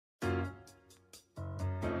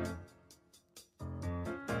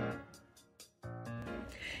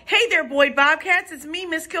Hey there, Boyd Bobcats. It's me,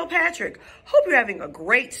 Miss Kilpatrick. Hope you're having a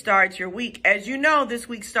great start to your week. As you know, this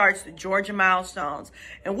week starts the Georgia Milestones,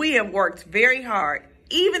 and we have worked very hard,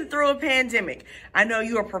 even through a pandemic. I know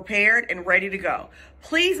you are prepared and ready to go.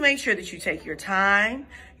 Please make sure that you take your time,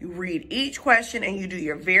 you read each question, and you do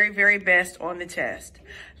your very, very best on the test.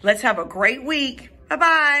 Let's have a great week.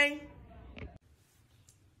 Bye-bye.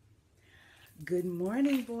 Good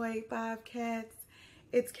morning, Boyd Bobcats.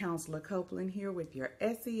 It's Counselor Copeland here with your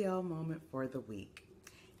SEL moment for the week.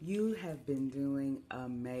 You have been doing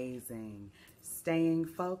amazing, staying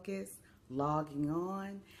focused, logging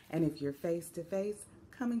on, and if you're face-to-face,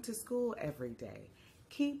 coming to school every day.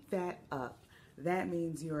 Keep that up. That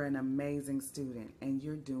means you're an amazing student and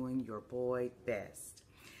you're doing your Boyd best.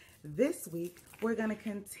 This week, we're going to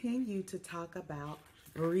continue to talk about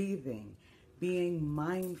breathing, being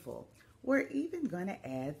mindful. We're even going to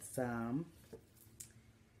add some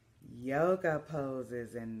yoga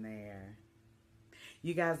poses in there.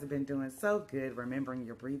 You guys have been doing so good remembering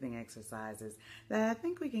your breathing exercises that I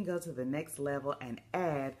think we can go to the next level and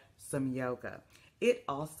add some yoga. It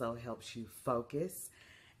also helps you focus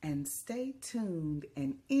and stay tuned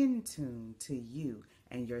and in tune to you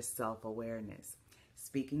and your self-awareness.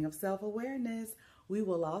 Speaking of self-awareness, we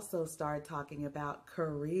will also start talking about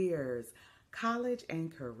careers, college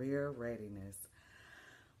and career readiness.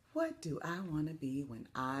 What do I want to be when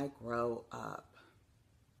I grow up?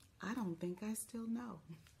 I don't think I still know.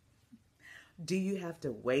 Do you have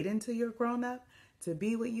to wait until you're grown up to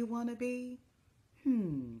be what you want to be?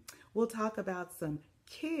 We'll talk about some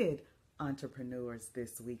kid entrepreneurs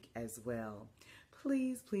this week as well.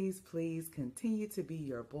 Please, please, please continue to be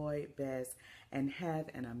your Boyd best and have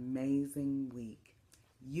an amazing week.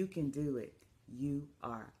 You can do it. You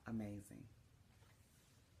are amazing.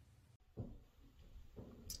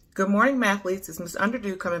 Good morning, mathletes. It's Ms.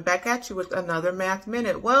 Underdew coming back at you with another Math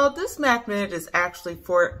Minute. Well, this Math Minute is actually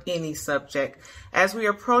for any subject. As we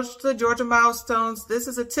approach the Georgia Milestones, this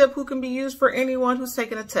is a tip who can be used for anyone who's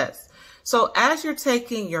taking a test. So as you're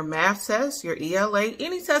taking your math test, your ELA,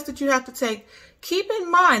 any test that you have to take, keep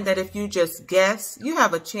in mind that if you just guess, you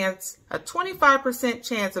have a 25%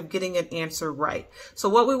 chance of getting an answer right. So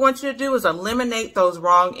what we want you to do is eliminate those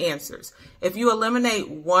wrong answers. If you eliminate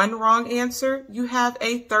one wrong answer, you have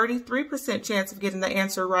a 33% chance of getting the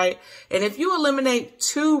answer right. And if you eliminate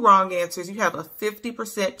two wrong answers, you have a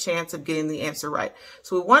 50% chance of getting the answer right.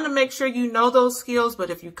 So we want to make sure you know those skills,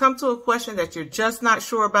 but if you come to a question that you're just not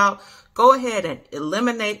sure about, go ahead and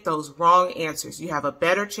eliminate those wrong answers. You have a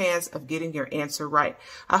better chance of getting your answer right.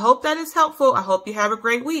 I hope that is helpful. I hope you have a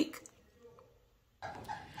great week.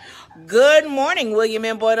 Good morning, William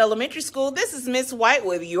M. Boyd Elementary School. This is Miss White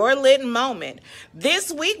with your lit moment.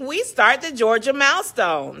 This week, we start the Georgia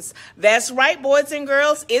Milestones. That's right, boys and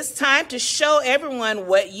girls. It's time to show everyone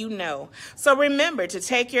what you know. So remember to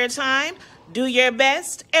take your time, do your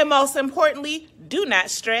best, and most importantly, do not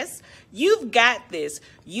stress. You've got this.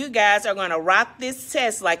 You guys are going to rock this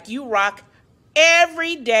test like you rock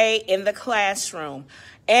every day in the classroom.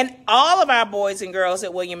 And all of our boys and girls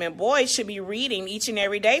at William M. Boyd should be reading each and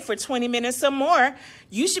every day for 20 minutes or more.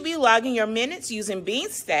 You should be logging your minutes using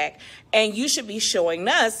Beanstack, and you should be showing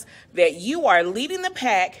us that you are leading the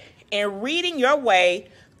pack and reading your way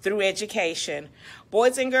through education.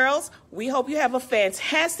 Boys and girls, we hope you have a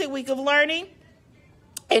fantastic week of learning.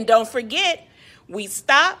 And don't forget, we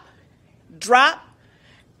stop, drop,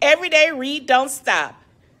 every day read, don't stop.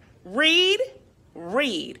 Read,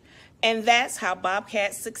 read. And that's how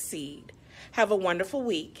Bobcats succeed. Have a wonderful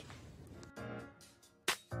week.